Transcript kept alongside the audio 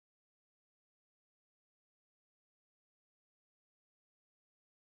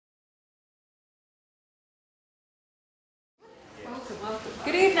welcome.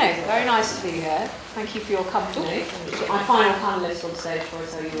 Good evening. Very nice to be here. Thank you for your company. My final panellist on stage before I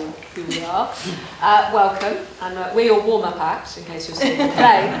tell you all who we are. Welcome. And we're your warm-up act, in case you're still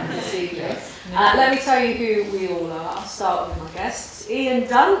playing this evening. Let me tell you who we all are. I'll start with my guests. Ian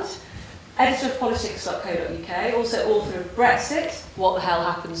Dunt, editor of politics.co.uk, also author of Brexit, What the Hell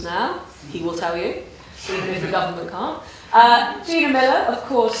Happens Now? He will tell you, even if the government can't. Gina Miller, of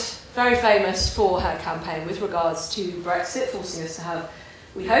course, very famous for her campaign with regards to Brexit, forcing us to have,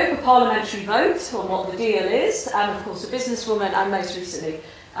 we hope, a parliamentary vote on what the deal is, and of course a businesswoman, and most recently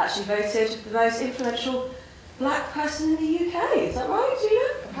actually voted the most influential black person in the UK. Is that right, Gina?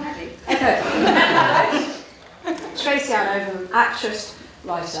 Apparently. Okay. Tracy Ann-Oberman, actress,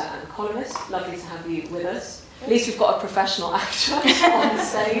 writer and columnist. Lovely to have you with us. At least we've got a professional actor on the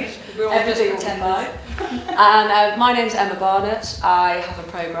stage. Everything will be fine. And my name's Emma Barnett. I have a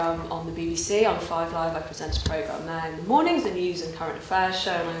programme on the BBC, on 5 Live. I present a programme there in the mornings, the news and current affairs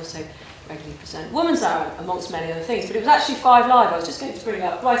show, and I also regularly present Woman's Hour, amongst many other things. But it was actually 5 Live I was just going to bring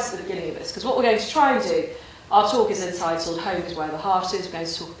up right at the beginning of this, because what we're going to try and do, our talk is entitled Home is Where the Heart Is. We're going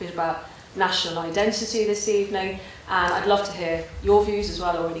to talk a bit about national identity this evening, and I'd love to hear your views as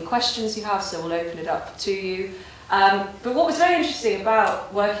well, or any questions you have, so we'll open it up to you. But what was very interesting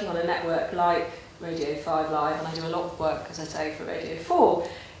about working on a network like Radio 5 Live, and I do a lot of work, as I say, for Radio 4,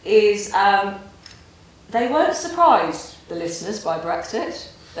 is they weren't surprised, the listeners, by Brexit.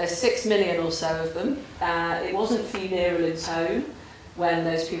 There's 6 million or so of them. It wasn't funereal in tone when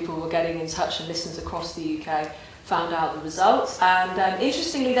those people were getting in touch, and listeners across the UK found out the results. And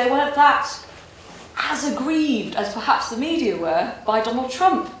interestingly, they weren't that as aggrieved as perhaps the media were by Donald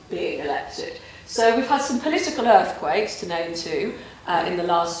Trump being elected. So we've had some political earthquakes, to name 2, in the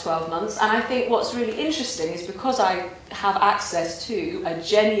last 12 months. And I think what's really interesting is because I have access to a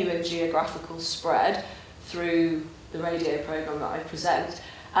genuine geographical spread through the radio programme that I present,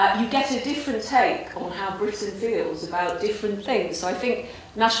 you get a different take on how Britain feels about different things. So I think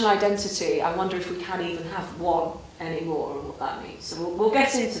national identity, I wonder if we can even have one anymore and what that means. So we'll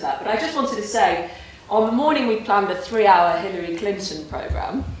get into that. But I just wanted to say, on the morning we planned a 3-hour Hillary Clinton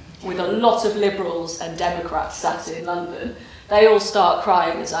programme with a lot of Liberals and Democrats sat in London. They all start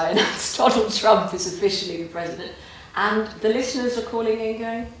crying as I announced Donald Trump is officially the president. And the listeners are calling in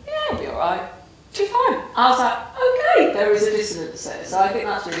going, yeah, it'll be all right. It'll be fine. I was like, okay, there is a dissonance there. So I think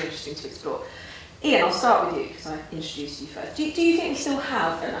that's really interesting to explore. Ian, I'll start with you because I introduced you first. Do you think we still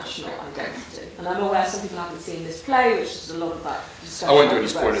have a national identity? And I'm aware some people haven't seen this play, which is a lot of that discussion. I won't do any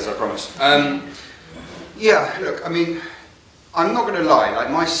spoilers, I promise. Yeah, look, I mean, I'm not going to lie, like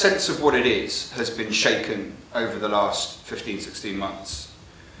my sense of what it is has been shaken over the last 15, 16 months.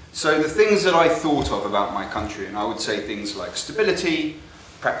 So the things that I thought of about my country, and I would say things like stability,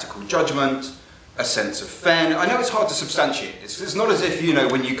 practical judgment, a sense of fairness. I know it's hard to substantiate. It's not as if, you know,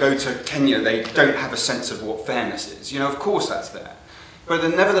 when you go to Kenya, they don't have a sense of what fairness is. You know, of course that's there. But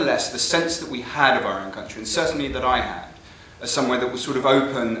then nevertheless, the sense that we had of our own country, and certainly that I had, as somewhere that was sort of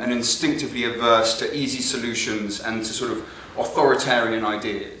open and instinctively averse to easy solutions and to sort of authoritarian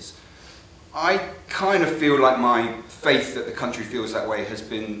ideas, I kind of feel like my faith that the country feels that way has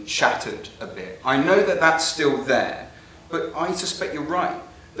been shattered a bit. I know that that's still there, but I suspect you're right.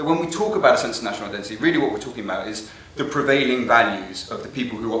 That when we talk about a sense of national identity, really what we're talking about is the prevailing values of the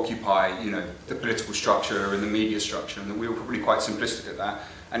people who occupy, you know, the political structure and the media structure, and that we were probably quite simplistic at that,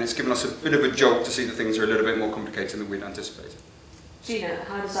 and it's given us a bit of a jolt to see that things are a little bit more complicated than we'd anticipated. Gina,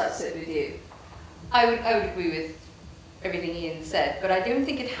 how does that sit with you? I would agree with everything Ian said, but I don't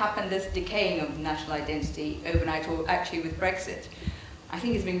think it happened, this decaying of national identity overnight, or actually with Brexit. I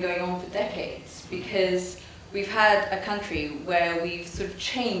think it's been going on for decades, because we've had a country where we've sort of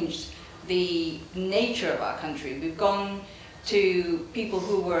changed the nature of our country. We've gone to people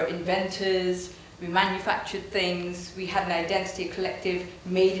who were inventors, we manufactured things, we had an identity, a collective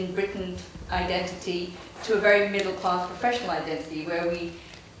made in Britain identity, to a very middle class professional identity where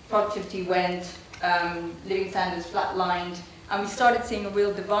productivity went, living standards flatlined, and we started seeing a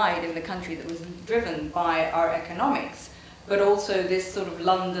real divide in the country that was driven by our economics, but also this sort of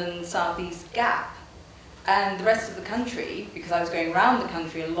London southeast gap. And the rest of the country, because I was going around the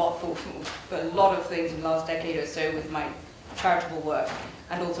country a lot for a lot of things in the last decade or so with my charitable work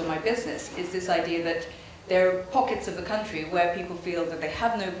and also my business, is this idea that there are pockets of the country where people feel that they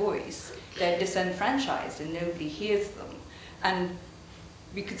have no voice, they're disenfranchised and nobody hears them. And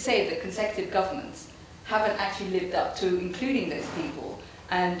we could say that consecutive governments haven't actually lived up to including those people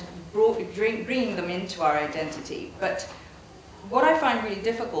and bringing them into our identity. But what I find really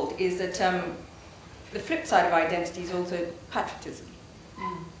difficult is that the flip side of identity is also patriotism.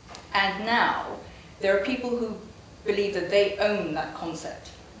 And now there are people who believe that they own that concept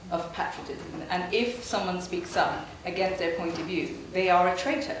of patriotism. And if someone speaks up against their point of view, they are a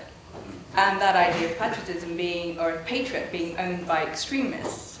traitor. And that idea of patriotism being, or a patriot being owned by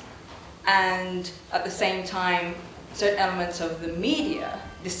extremists, and at the same time, certain elements of the media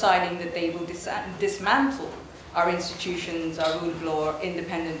deciding that they will dismantle our institutions, our rule of law,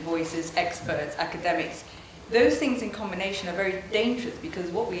 independent voices, experts, academics. Those things in combination are very dangerous, because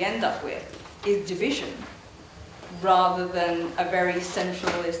what we end up with is division rather than a very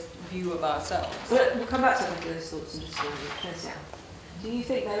centralist view of ourselves. We'll come back to a couple of those thoughts in just a moment. Tracy Ann, do you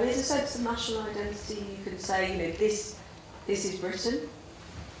think there is a sense of national identity? You can say, you know, this is Britain?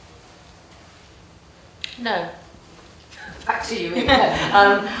 No. Back to you.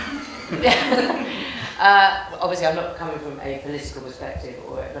 Obviously, I'm not coming from a political perspective,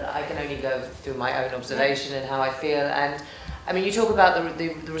 but I can only go through my own observation and how I feel. And I mean, you talk about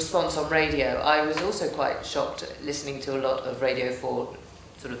the response on radio. I was also quite shocked listening to a lot of Radio 4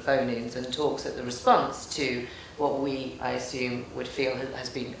 sort of phone-ins and talks at the response to what we, I assume, would feel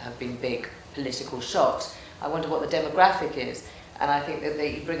have been big political shocks. I wonder what the demographic is. And I think that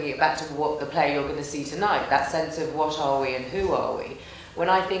bringing it back to what the play you're going to see tonight, that sense of what are we and who are we. When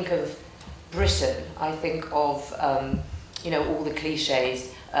I think of Britain, I think of you know, all the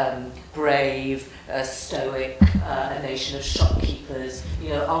cliches, brave, stoic, a nation of shopkeepers, you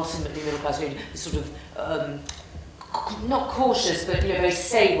know, ultimately middle class, sort of not cautious, but, you know, very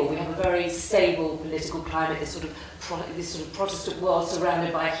stable. We have a very stable political climate. This sort of Protestant world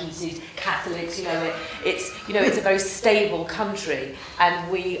surrounded by heated Catholics. You know, it's a very stable country, and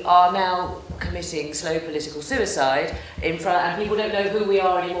we are now committing slow political suicide in front, and people don't know who we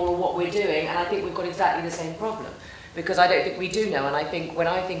are anymore or what we're doing. And I think we've got exactly the same problem, because I don't think we do know. And I think when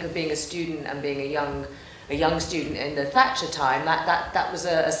I think of being a student and being a young student in the Thatcher time, that was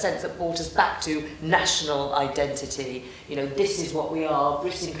a sense that brought us back to national identity. You know, this is what we are.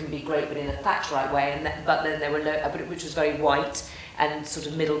 Britain can be great, but in a Thatcherite way. But then there were which was very white and sort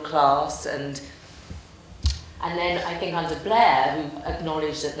of middle class, and then I think under Blair, who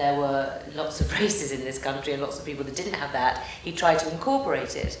acknowledged that there were lots of races in this country and lots of people that didn't have that, he tried to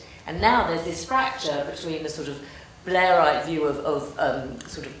incorporate it. And now there's this fracture between the sort of Blairite view of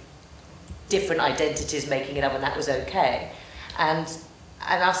sort of different identities making it up, and that was okay, and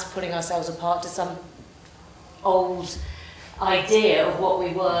us putting ourselves apart to some old idea of what we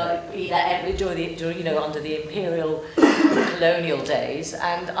were, either during, you know, under the imperial colonial days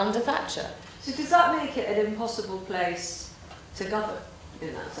and under Thatcher. So does that make it an impossible place to govern,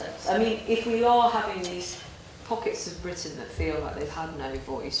 in that sense? I mean, if we are having these pockets of Britain that feel like they've had no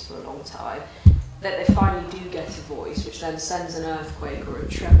voice for a long time, that they finally do get a voice, which then sends an earthquake or a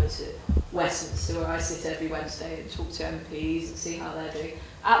tremor to Westminster, where I sit every Wednesday and talk to MPs and see how they're doing.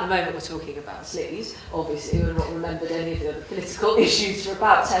 At the moment, we're talking about sleaze, obviously. We've not remembered any of the other political issues for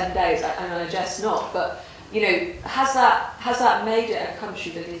about 10 days, and I guess not. But, you know, has that made it a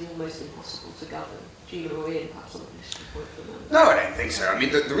country that is almost impossible to govern? Gina or Ian, perhaps on a political point for a moment. No, I don't think so. I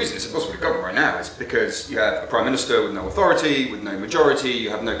mean, the reason it's impossible to govern right now is because you have a Prime Minister with no authority, with no majority, you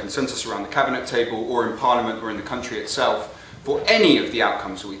have no consensus around the cabinet table or in Parliament or in the country itself for any of the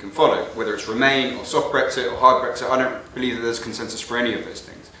outcomes that we can follow, whether it's Remain or soft Brexit or hard Brexit. I don't believe that there's consensus for any of those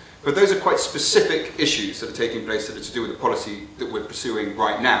things. But those are quite specific issues that are taking place that are to do with the policy that we're pursuing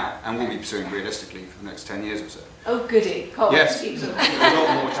right now and will be pursuing realistically for the next 10 years or so. Oh, goody. Can't yes, there's a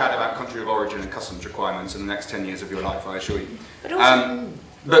lot more chat about country of origin and customs requirements in the next 10 years of your life, I assure you. But also,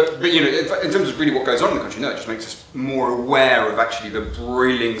 but you know, in terms of really what goes on in the country, no, it just makes us more aware of actually the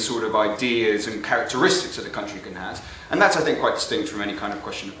broiling sort of ideas and characteristics that the country can have. And that's, I think, quite distinct from any kind of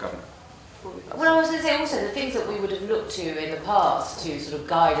question of government. Well, I was going to say also, the things that we would have looked to in the past to sort of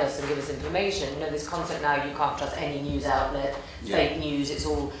guide us and give us information, you know, this concept now, you can't trust any news outlet, fake news, it's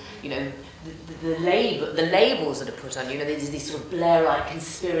all, you know, the labels that are put on, you know, there's these sort of Blairite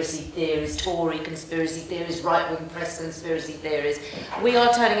conspiracy theories, Tory conspiracy theories, right-wing press conspiracy theories. We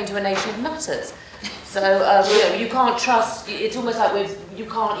are turning into a nation of nutters. So, you know, you can't trust, it's almost like you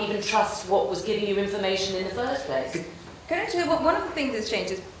can't even trust what was giving you information in the first place. One of the things that's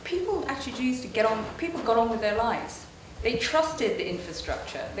changed is people actually used to people got on with their lives. They trusted the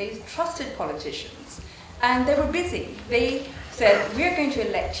infrastructure, they trusted politicians, and they were busy. They said, we're going to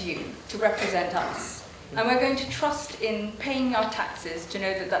elect you to represent us, and we're going to trust in paying our taxes to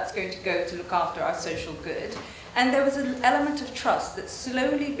know that that's going to go to look after our social good. And there was an element of trust that's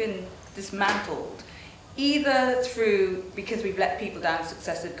slowly been dismantled, either through, because we've let people down,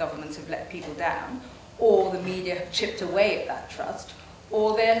 successive governments have let people down, or the media have chipped away at that trust,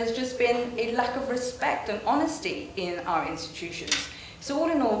 or there has just been a lack of respect and honesty in our institutions. So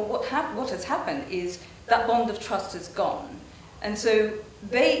all in all, what has happened is that bond of trust is gone. And so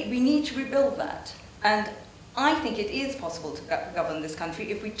we need to rebuild that. And I think it is possible to govern this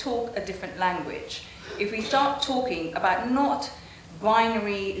country if we talk a different language. If we start talking about not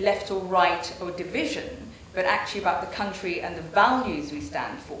binary left or right or division, but actually about the country and the values we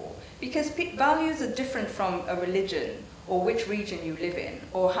stand for. Because values are different from a religion or which region you live in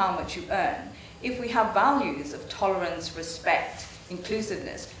or how much you earn. If we have values of tolerance, respect,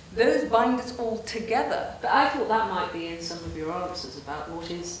 inclusiveness, those bind us all together. But I thought that might be in some of your answers about what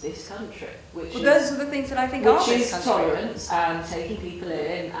is this country. Which well, those are the things that I think are this country. Which is tolerance and taking people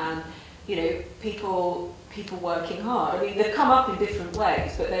in and, you know, people working hard. I mean, they've come up in different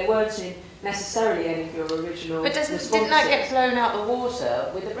ways, but they weren't in necessarily any of your original But didn't that get blown out the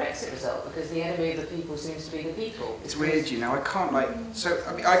water with the Brexit result? Because the enemy of the people seems to be the people. It's weird, you know, I can't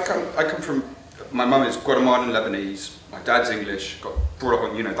I come from, my mum is Guatemalan Lebanese, my dad's English, got brought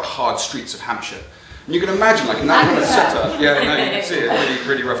up on, you know, the hard streets of Hampshire. And you can imagine, like, in that kind of setup, yeah, no, you can see it,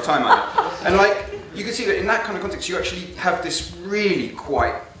 really rough time on it. And like, you can see that in that kind of context, you actually have this really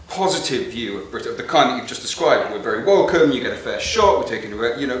quite positive view of Britain, of the kind that you've just described. We're very welcome, you get a fair shot, we're taking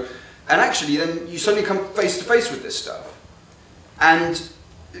away, you know, and actually then you suddenly come face to face with this stuff. And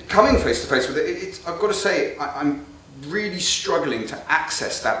coming face to face with it, I've got to say, I'm really struggling to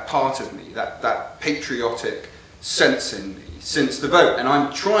access that part of me, that patriotic sense in me since the vote. And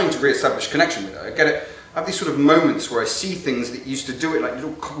I'm trying to re-establish connection with it. I get it. I have these sort of moments where I see things that used to do it, like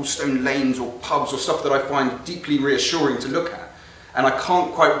little cobblestone lanes or pubs or stuff that I find deeply reassuring to look at. And I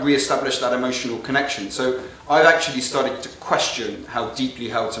can't quite re-establish that emotional connection. So I've actually started to question how deeply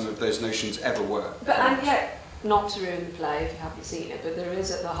held some of those notions ever were. But and yet, not to ruin the play if you haven't seen it, but there is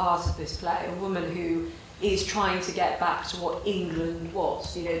at the heart of this play a woman who is trying to get back to what England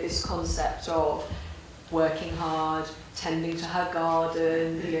was. You know, this concept of working hard, tending to her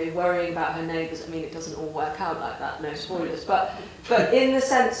garden, you know, worrying about her neighbours. I mean, it doesn't all work out like that, no spoilers. But in the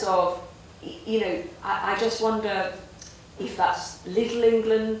sense of, you know, I just wonder if that's Little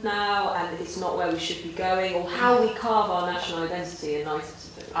England now and it's not where we should be going, or how we carve our national identity in light of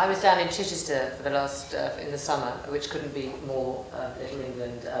something. I was down in Chichester for the last, in the summer, which couldn't be more Little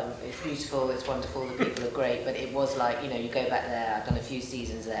England. It's beautiful, it's wonderful, the people are great, but it was like, you know, you go back there, I've done a few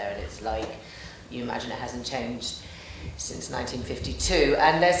seasons there, and it's like, you imagine it hasn't changed since 1952,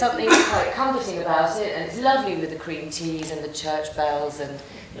 and there's something quite comforting about it, and it's lovely with the cream teas and the church bells and,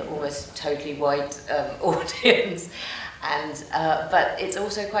 you know, almost totally white audience. And but it's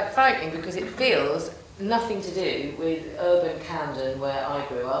also quite frightening because it feels nothing to do with urban Camden where I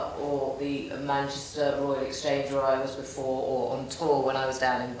grew up, or the Manchester Royal Exchange where I was before, or on tour when I was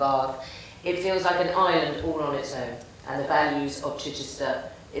down in Bath. It feels like an island all on its own, and the values of Chichester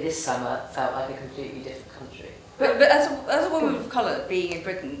this summer felt like a completely different country. But as a woman of colour, being in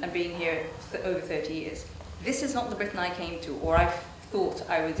Britain and being here for over 30 years, this is not the Britain I came to or I thought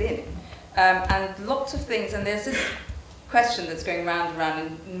I was in. And lots of things, and there's this question that's going round and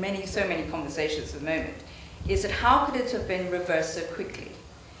round in so many conversations at the moment, is that how could it have been reversed so quickly?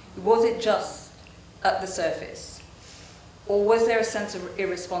 Was it just at the surface? Or was there a sense of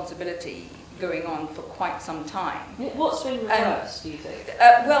irresponsibility going on for quite some time? What's been reversed, do you think?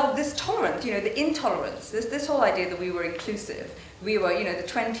 Well, this tolerance, you know, the intolerance, this whole idea that we were inclusive. We were, you know, the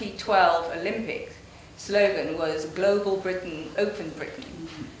 2012 Olympic slogan was Global Britain, Open Britain.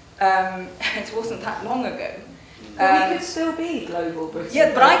 It wasn't that long ago. Well, we could still be global Britain.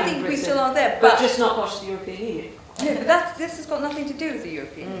 Yeah, but I think we still are there. But just not part of the European Union. No, but this has got nothing to do with the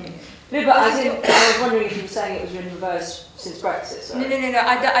European Union. No, but I was wondering if you were saying it was in reverse since Brexit. Sorry. No.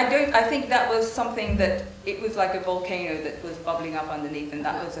 I don't. I think that was something that it was like a volcano that was bubbling up underneath, and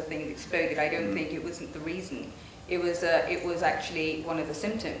that was the thing that exploded. I don't think it wasn't the reason. It was actually one of the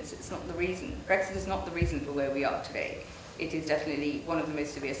symptoms. It's not the reason. Brexit is not the reason for where we are today. It is definitely one of the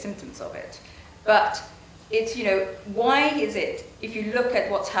most severe symptoms of it. But it's, you know, why is it, if you look at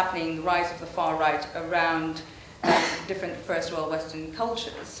what's happening, the rise of the far right around different first world Western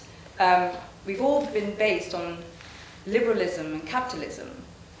cultures, we've all been based on liberalism and capitalism,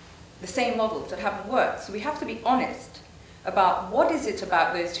 the same models that haven't worked. So we have to be honest about what is it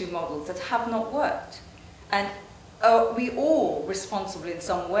about those two models that have not worked. And are we all responsible in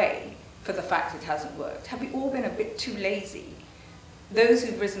some way for the fact it hasn't worked? Have we all been a bit too lazy? Those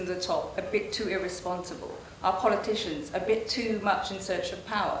who've risen to the top, a bit too irresponsible. Our politicians, a bit too much in search of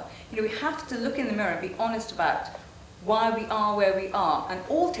power. You know, we have to look in the mirror and be honest about why we are where we are and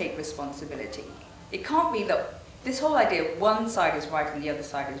all take responsibility. It can't be that this whole idea of one side is right and the other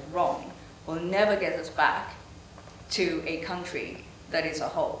side is wrong will never get us back to a country that is a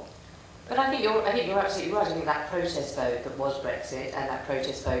whole. But I think you're absolutely right. I think that protest vote that was Brexit and that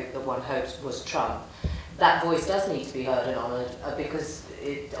protest vote that one hoped was Trump that voice does need to be heard and honoured because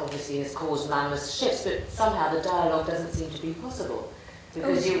it obviously has caused mammoth shifts, but somehow the dialogue doesn't seem to be possible.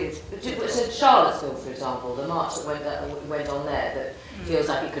 Because so Charlottesville, for example, the march that went on there that feels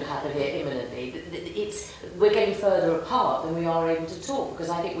like it could happen here imminently, we're getting further apart than we are able to talk because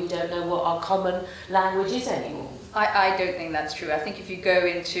I think we don't know what our common language is anymore. I don't think that's true. I think if you go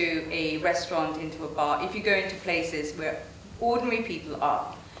into a restaurant, into a bar, if you go into places where ordinary people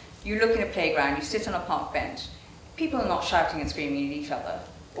are, you look in a playground, you sit on a park bench, people are not shouting and screaming at each other.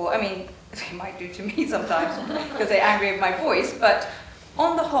 Or, I mean, they might do to me sometimes because they're angry at my voice, but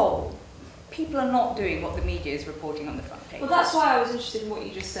on the whole, people are not doing what the media is reporting on the front page. Well, that's why I was interested in what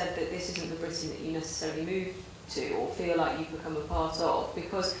you just said, that this isn't the Britain that you necessarily move to or feel like you've become a part of,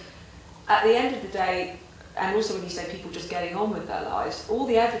 because at the end of the day, and also when you say people just getting on with their lives, all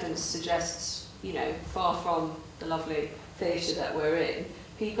the evidence suggests, you know, far from the lovely theatre that we're in,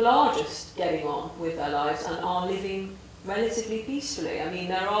 people are just getting on with their lives and are living relatively peacefully. I mean,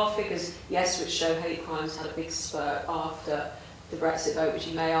 there are figures, yes, which show hate crimes had a big spurt after the Brexit vote, which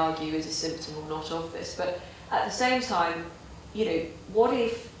you may argue is a symptom or not of this. But at the same time, you know, what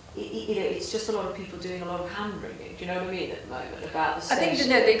if, you know, it's just a lot of people doing a lot of hand-wringing, do you know what I mean, at the moment, about the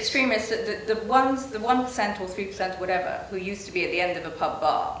station? I think, the extremists, the 1% or 3% whatever, who used to be at the end of a pub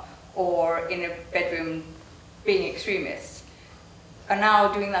bar or in a bedroom being extremists, are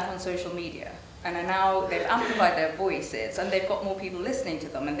now doing that on social media. And are now, they've amplified their voices and they've got more people listening to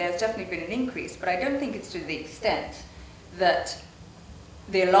them, and there's definitely been an increase, but I don't think it's to the extent that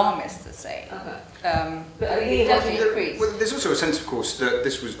the alarmists are saying. Okay. But I think it's definitely increased. Well, there's also a sense, of course, that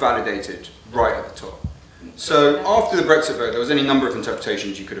this was validated right at the top. So after the Brexit vote, there was any number of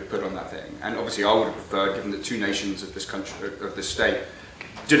interpretations you could have put on that thing, and obviously I would have preferred, given that 2 nations of this country, of this state,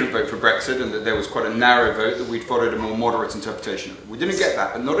 didn't vote for Brexit, and that there was quite a narrow vote, that we'd followed a more moderate interpretation of it. We didn't get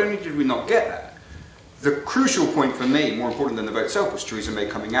that, but not only did we not get that, the crucial point for me, more important than the vote itself, was Theresa May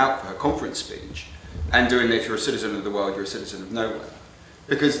coming out for her conference speech and doing the, if you're a citizen of the world, you're a citizen of nowhere.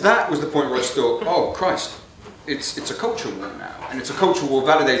 Because that was the point where I just thought, oh Christ, it's a culture war now, and it's a culture war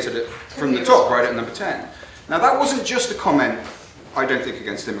validated from the top, right at number 10. Now that wasn't just a comment, I don't think,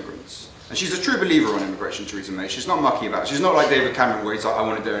 against immigrants. And she's a true believer on immigration, Theresa May. She's not mucky about it. She's not like David Cameron, where he's like, I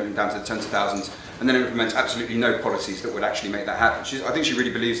want to do it down to the tens of thousands, and then implements absolutely no policies that would actually make that happen. I think she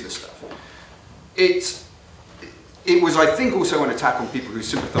really believes this stuff. It was, I think, also an attack on people who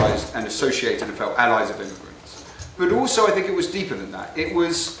sympathised and associated and felt allies of immigrants. But also, I think it was deeper than that. It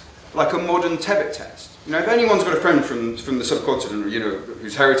was like a modern Tebbit test. You know, if anyone's got a friend from the subcontinent, you know,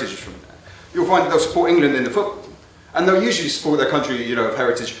 whose heritage is from there, you'll find that they'll support England in the football, and they'll usually support their country, you know, of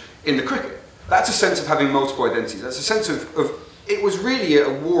heritage in the cricket. That's a sense of having multiple identities. That's a sense of it was really a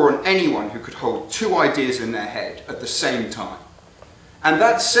war on anyone who could hold 2 ideas in their head at the same time. And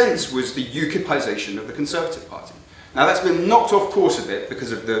that sense was the UKIPisation of the Conservative Party. Now that's been knocked off course a bit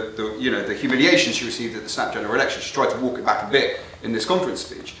because of the humiliation she received at the snap general election. She tried to walk it back a bit in this conference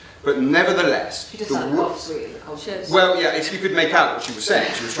speech, but nevertheless, she just sounded quite sweet in the conference. Well, yeah, if you could make out what she was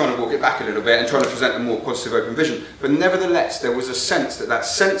saying, she was trying to walk it back a little bit and trying to present a more positive, open vision. But nevertheless, there was a sense that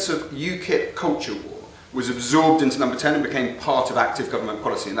sense of UKIP culture war was absorbed into number 10 and became part of active government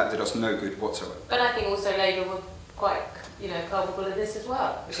policy, and that did us no good whatsoever. But I think also Labour were quite, you know, culpable of this as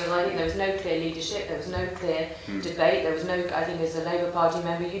well, because I think there was no clear leadership, there was no clear debate, there was no, I think as a Labour Party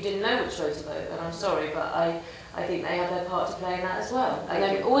member you didn't know which way to vote, and I'm sorry, but I think they have their part to play in that as well. And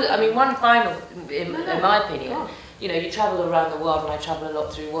then, I mean, one final, in my opinion, you know, you travel around the world, and I travel a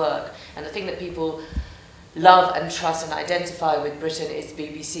lot through work, and the thing that people love and trust and identify with Britain is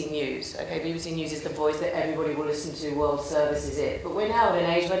BBC News. Okay, BBC News is the voice that everybody will listen to, world service is it. But we're now in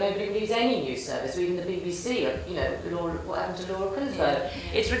an age where nobody believes any news service, or even the BBC, you know, what happened to Laura Kunsberg.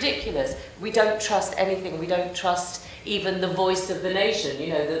 It's ridiculous. We don't trust anything. We don't trust even the voice of the nation. You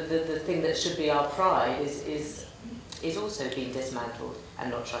know, the thing that should be our pride is also being dismantled and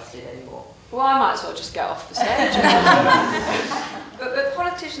not trusted anymore. Well, I might as well just get off the stage. But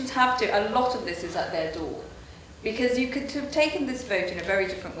politicians have to, a lot of this is at their door. Because you could have taken this vote in a very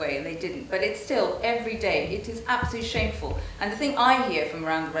different way, and they didn't. But it's still, every day, it is absolutely shameful. And the thing I hear from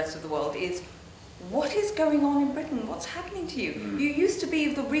around the rest of the world is, what is going on in Britain? What's happening to you? You used to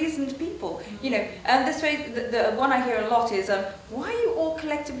be the reasoned people, you know. And this way, the one I hear a lot is, why are you all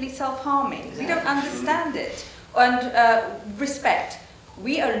collectively self-harming? We don't understand it. And respect.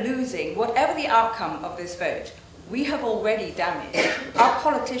 We are losing, whatever the outcome of this vote, we have already damaged. Our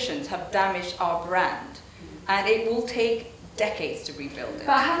politicians have damaged our brand. And it will take decades to rebuild it.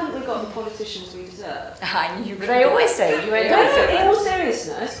 But haven't we got the politicians we deserve? I knew They always say you end up with In all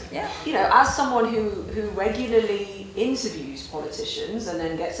seriousness, yeah. you know, as someone who regularly interviews politicians and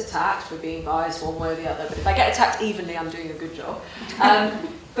then gets attacked for being biased one way or the other, but if I get attacked evenly, I'm doing a good job.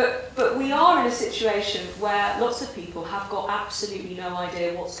 But we are in a situation where lots of people have got absolutely no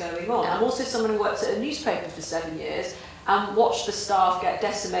idea what's going on. I'm also someone who worked at a newspaper for 7 years and watched the staff get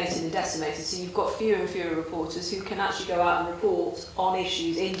decimated. So you've got fewer and fewer reporters who can actually go out and report on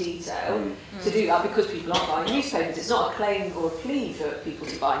issues in detail to do that, because people aren't buying newspapers. It's not a claim or a plea for people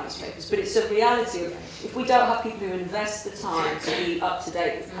to buy newspapers, but it's a reality of, if we don't have people who invest the time to be up to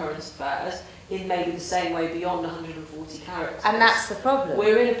date with current affairs in maybe the same way beyond 140 characters. And that's the problem.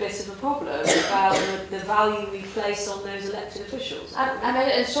 We're in a bit of a problem about the value we place on those elected officials.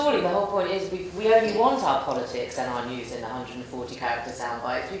 And surely the whole point is we only want our politics and our news in 140 character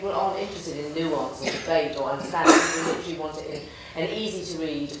soundbites. People aren't interested in nuance or debate or understanding. People literally want it in an easy to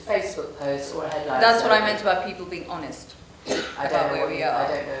read Facebook post or a headline. That's what I meant about people being honest. I don't know where we are. I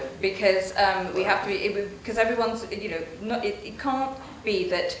don't know. Because we have to be, because everyone's, you know, it can't be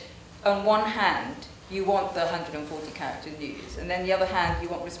that on one hand you want the 140 character news, and then the other hand you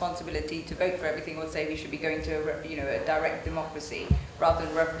want responsibility to vote for everything, or say we should be going to a direct democracy rather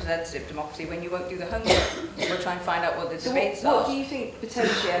than representative democracy, when you won't do the homework or try and find out what the debates are. What do you think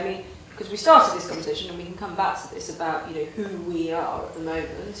potentially? I mean, because we started this conversation and we can come back to this about who we are at the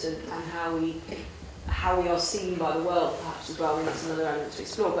moment and how we are seen by the world, perhaps as well. I mean, that's another element to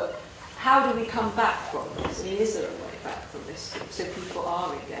explore. But how do we come back from this? I mean, is there a way back from this so people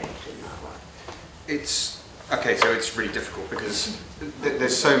are engaged in that way? It's okay, so it's really difficult because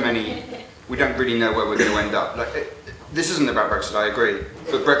there's so many, we don't really know where we're going to end up. This isn't about Brexit, I agree,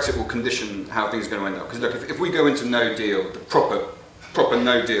 but Brexit will condition how things are going to end up. Because look, if we go into no deal, the proper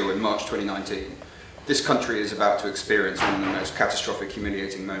no deal in March 2019, this country is about to experience one of the most catastrophic,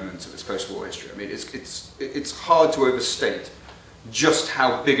 humiliating moments of its post-war history. I mean, it's hard to overstate just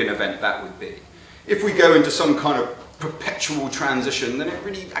how big an event that would be. If we go into some kind of perpetual transition, then it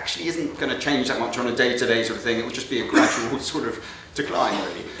really actually isn't going to change that much on a day-to-day sort of thing. It would just be a gradual sort of decline,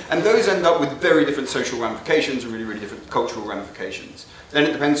 really. And those end up with very different social ramifications and really, really different cultural ramifications. Then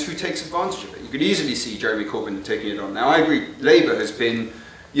it depends who takes advantage of it. You could easily see Jeremy Corbyn taking it on. Now, I agree, Labour has been,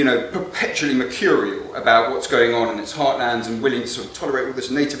 perpetually mercurial about what's going on in its heartlands and willing to sort of tolerate all this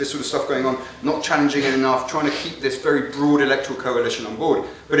nativist sort of stuff going on, not challenging it enough, trying to keep this very broad electoral coalition on board.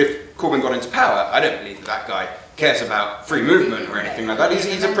 But if Corbyn got into power, I don't believe that guy cares about free movement or anything like that.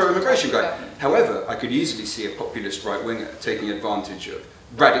 He's a pro-immigration guy. However, I could easily see a populist right-winger taking advantage of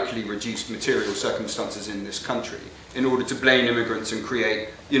radically reduced material circumstances in this country in order to blame immigrants and create,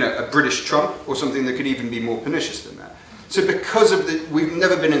 a British Trump or something that could even be more pernicious than that. So because of we've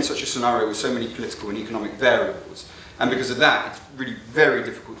never been in such a scenario with so many political and economic variables, and because of that, it's really very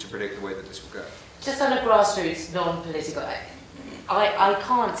difficult to predict the way that this will go. Just on a grassroots, non-political, I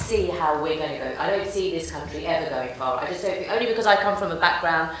can't see how we're going to go. I don't see this country ever going far. I just don't think, only because I come from a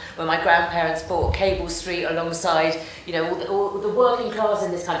background where my grandparents fought Cable Street alongside, all the working class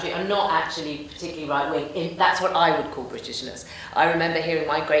in this country are not actually particularly right-wing. That's what I would call Britishness. I remember hearing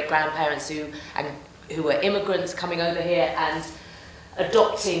my great-grandparents who were immigrants coming over here and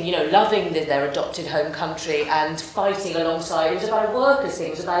adopting, loving their adopted home country and fighting alongside. It was about a workers' thing,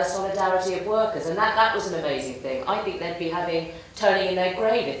 it was about a solidarity of workers, and that was an amazing thing. I think they'd be turning in their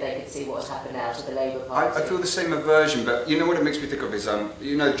grave if they could see what's happened now to the Labour Party. I feel the same aversion, but what it makes me think of is,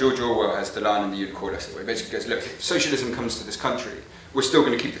 George Orwell has the line in the Unicorn essay where he basically goes, look, if socialism comes to this country, we're still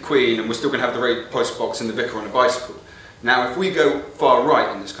going to keep the Queen and we're still going to have the Red Post Box and the Vicar on a bicycle. Now, if we go far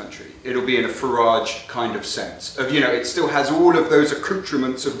right in this country, it'll be in a Farage kind of sense of, it still has all of those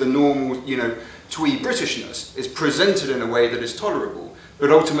accoutrements of the normal, twee Britishness is presented in a way that is tolerable,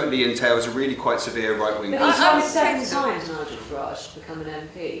 but ultimately entails a really quite severe right-wing. But he's won 7 times, Nigel Farage, to become an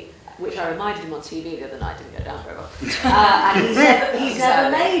MP, which I reminded him on TV the other night, didn't go down very well. And he's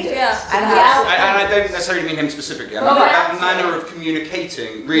never made it. Yeah. And I don't necessarily mean him specifically. I mean, that manner of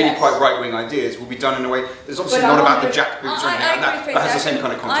communicating really quite right-wing ideas will be done in a way that's obviously not about the jackboots or anything like that, but has the same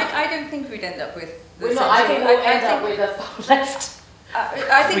kind of concept. I don't think we'd end up with I think we'll end up with a far left.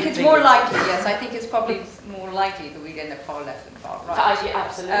 I think it's more likely, yes. I think it's probably more likely that we'd end up far left than far right. Yeah,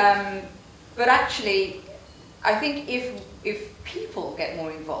 absolutely. But actually, I think if people get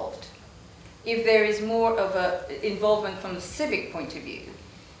more involved, if there is more of a involvement from the civic point of view,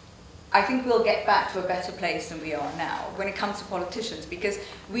 I think we'll get back to a better place than we are now when it comes to politicians, because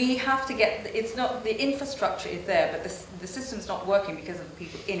we have to get, it's not, the infrastructure is there, but the system's not working because of the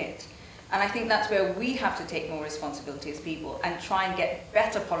people in it. And I think that's where we have to take more responsibility as people and try and get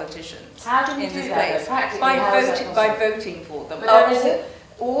better politicians How do we in do this that? place. By voting for them.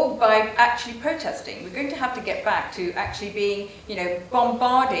 Or by actually protesting. We're going to have to get back to actually being, you know,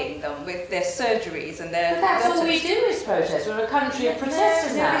 bombarding them with their surgeries and their... But that's all we do is protest. We're a country of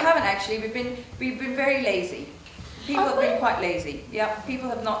protesters now. No, we haven't actually. We've been very lazy. People have been quite lazy. Yeah, people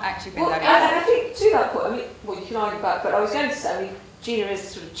have not actually been that lazy. And I think to that point, I mean, well, you can argue about, but I was going to say, I mean, Gina is the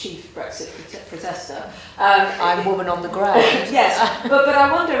sort of chief Brexit protester. I'm woman on the ground. Yes, but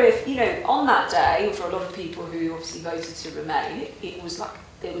I wonder if, you know, on that day, for a lot of people who obviously voted to remain, it was like,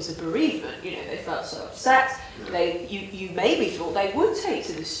 it was a bereavement, you know, they felt so upset. You maybe thought they would take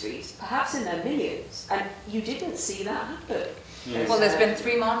to the streets, perhaps in their millions, and you didn't see that happen. Yes. Well, there's been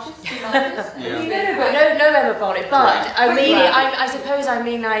 3 marches. No Emma Barnett, but I mean, I suppose I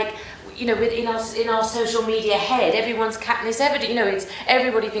mean, like, you know, in our social media head, everyone's Katniss Everdeen. You know, it's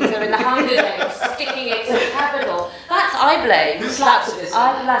everybody thinks they're in the Hunger Games, sticking it to the Capitol. That's I blame.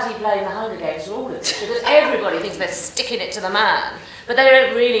 I bloody blame the Hunger Games for all of this, because everybody thinks they're sticking it to the man, but they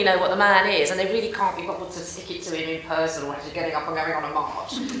don't really know what the man is, and they really can't be bothered to stick it to him in person or actually getting up and going on a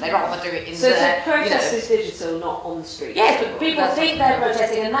march. They'd rather do it in the protest is digital, not on the street. Yes, but people think they're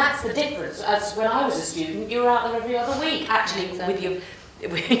protesting, and that's the difference. As when I was a student, you were out there every other week, actually with your,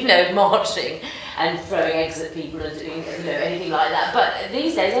 you know, marching and throwing eggs at people and doing, you know, anything like that. But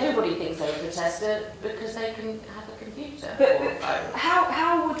these days, everybody thinks they're a protester because they can have a computer. But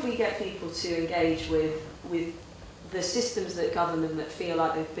how would we get people to engage with the systems that govern them that feel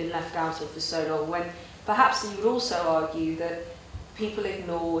like they've been left out of for so long, when perhaps you would also argue that people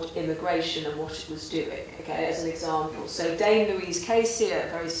ignored immigration and what it was doing, okay, as an example. So Dame Louise Casey, a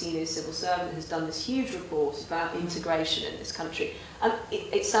very senior civil servant, has done this huge report about integration in this country. And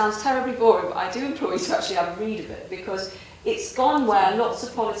it sounds terribly boring, but I do implore you to actually have a read of it, because it's gone where lots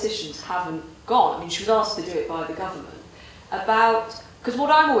of politicians haven't gone. I mean, she was asked to do it by the government, about... Because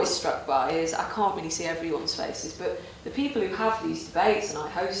what I'm always struck by is, I can't really see everyone's faces, but the people who have these debates, and I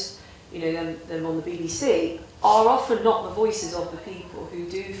host, you know, them on the BBC, are often not the voices of the people who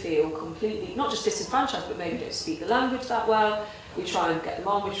do feel completely, not just disenfranchised, but maybe don't speak the language that well. We try and get them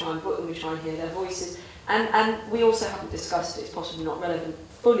on, we try and book them, we try and hear their voices. And we also haven't discussed it, it's possibly not relevant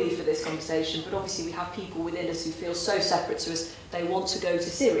fully for this conversation, but obviously we have people within us who feel so separate to us, they want to go to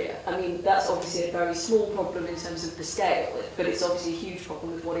Syria. I mean, that's obviously a very small problem in terms of the scale, but it's obviously a huge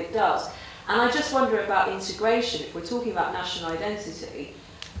problem with what it does. And I just wonder about integration. If we're talking about national identity,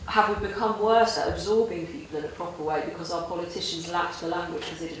 have we become worse at absorbing people in a proper way because our politicians lacked the language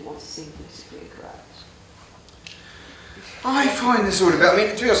because they didn't want to seem politically incorrect? I find this all about, I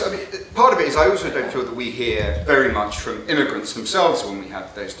mean, to be honest, I mean, part of it is I also don't feel that we hear very much from immigrants themselves when we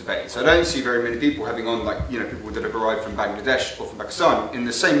have those debates. I don't see very many people having on, like, you know, people that have arrived from Bangladesh or from Pakistan in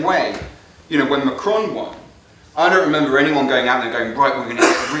the same way. You know, when Macron won, I don't remember anyone going out there going, right, we're going to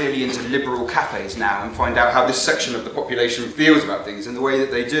get really into liberal cafes now and find out how this section of the population feels about things in the way that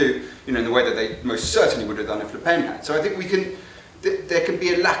they do, you know, in the way that they most certainly would have done if Le Pen had. So I think we can, there can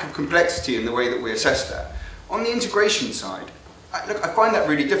be a lack of complexity in the way that we assess that. On the integration side, look, I find that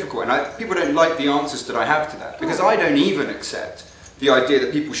really difficult, and people don't like the answers that I have to that, because I don't even accept the idea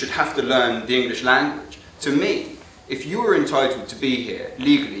that people should have to learn the English language. To me, if you are entitled to be here,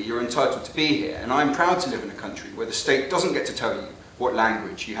 legally, you're entitled to be here, and I'm proud to live in a country where the state doesn't get to tell you what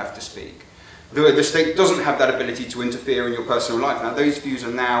language you have to speak. The state doesn't have that ability to interfere in your personal life. Now, those views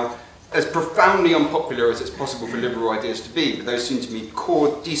are now as profoundly unpopular as it's possible for liberal ideas to be, but those seem to me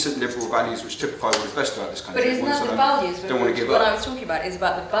core, decent liberal values which typify what is best about this country. But isn't that the values? Don't want to give what up. I was talking about is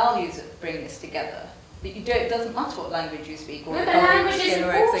about the values that bring this together. That you don't, it doesn't matter what language you speak or no, but language is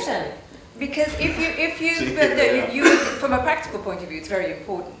important. Because you from a practical point of view, it's very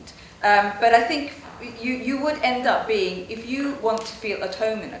important. But I think you would end up being, if you want to feel at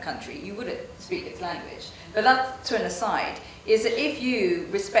home in a country, you wouldn't speak its language. But that's to an aside, is that if you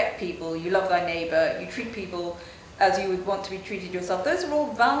respect people, you love thy neighbour, you treat people as you would want to be treated yourself, those are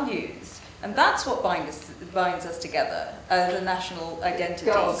all values. And that's what binds us together as a national identity.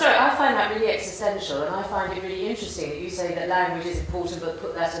 Sorry, I find that really existential, and I find it really interesting that you say that language is important, but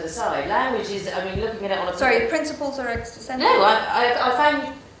put that to the side. Language is, I mean, looking at it on a... Sorry, principles are existential? No, I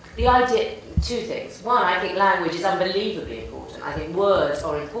find the idea, two things. One, I think language is unbelievably important. I think words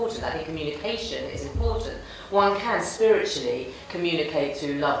are important. I think communication is important. One can spiritually communicate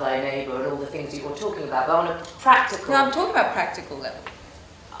to love thy neighbour and all the things you're talking about, but on a practical... No, I'm talking about practical level.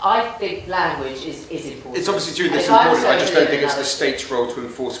 I think language is important. It's obviously true that it's important. I just don't think it's the state's role to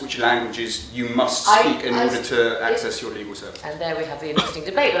enforce which languages you must speak in order to access your legal service. And there we have the interesting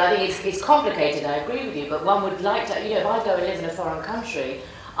debate. But I think it's complicated, I agree with you, but one would like to, you know, if I go and live in a foreign country,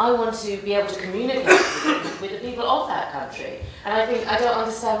 I want to be able to communicate with the people of that country. And I think, I don't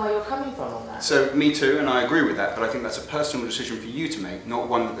understand where you're coming from on that. So, me too, and I agree with that, but I think that's a personal decision for you to make, not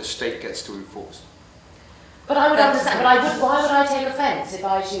one that the state gets to enforce. But I would understand, but why would I take offence if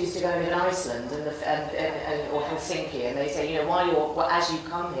I choose to go and live in Iceland or Helsinki and they say, you know, as you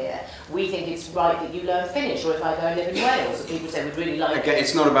come here, we think it's right that you learn Finnish, or if I go and live in Wales, and people say we'd really like Again,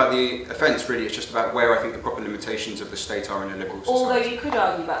 it's not about the offence really, it's just about where I think the proper limitations of the state are in a liberal society. Although you could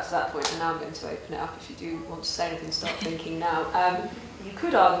argue back to that point, and now I'm going to open it up if you do want to say anything, start thinking now. You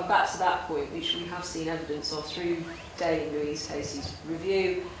could argue back to that point, which we have seen evidence of through Daily Louise Casey's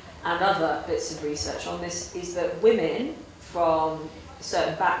review and other bits of research on this, is that women from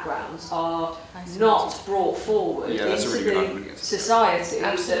certain backgrounds are not brought forward into the society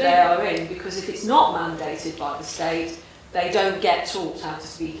that they are in, because if it's not mandated by the state, they don't get taught how to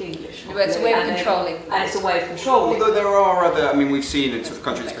speak English. Well, it's a way of controlling. And it's a way of controlling. Although there are other, I mean, we've seen in sort of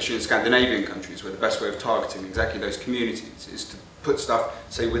countries, especially in Scandinavian countries, where the best way of targeting exactly those communities is to put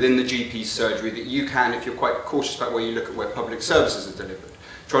stuff, say, within the GP's surgery that you can, if you're quite cautious about where you look at where public services are delivered,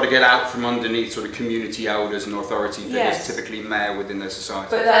 try to get out from underneath sort of community elders and authority figures, typically mayor within their society.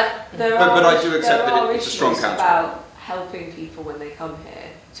 But I do accept that it's a strong counter. About helping people when they come here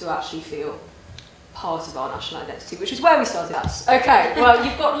to actually feel part of our national identity, which is where we started us. Okay, well,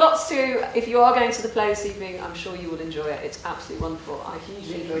 you've got lots to, if you are going to the play this evening, I'm sure you will enjoy it. It's absolutely wonderful. I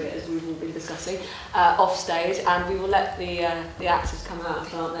hugely enjoyed it, as we've all been discussing, off stage, and we will let the actors come out and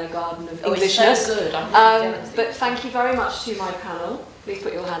plant their garden of Englishness. It's so good. But thank you very much to my panel. Please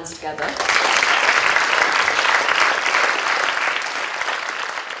put your hands together.